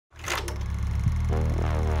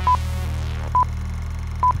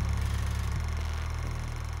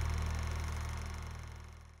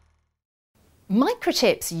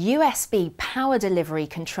Microchip's USB power delivery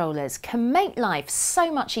controllers can make life so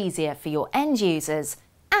much easier for your end users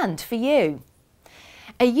and for you.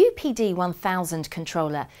 A UPD1000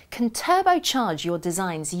 controller can turbocharge your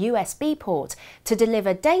design's USB port to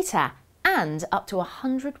deliver data and up to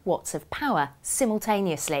 100 watts of power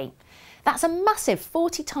simultaneously. That's a massive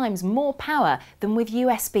 40 times more power than with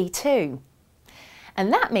USB 2.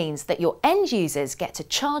 And that means that your end users get to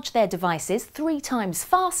charge their devices 3 times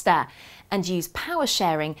faster and use power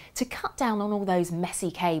sharing to cut down on all those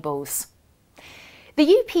messy cables. The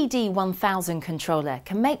UPD1000 controller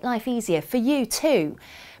can make life easier for you too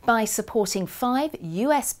by supporting 5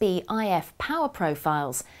 USB IF power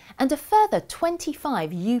profiles and a further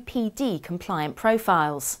 25 UPD compliant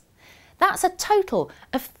profiles. That's a total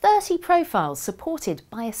of 30 profiles supported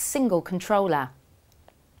by a single controller.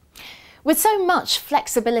 With so much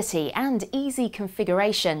flexibility and easy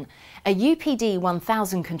configuration, a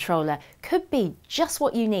UPD1000 controller could be just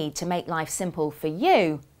what you need to make life simple for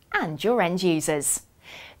you and your end users.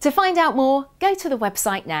 To find out more, go to the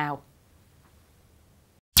website now.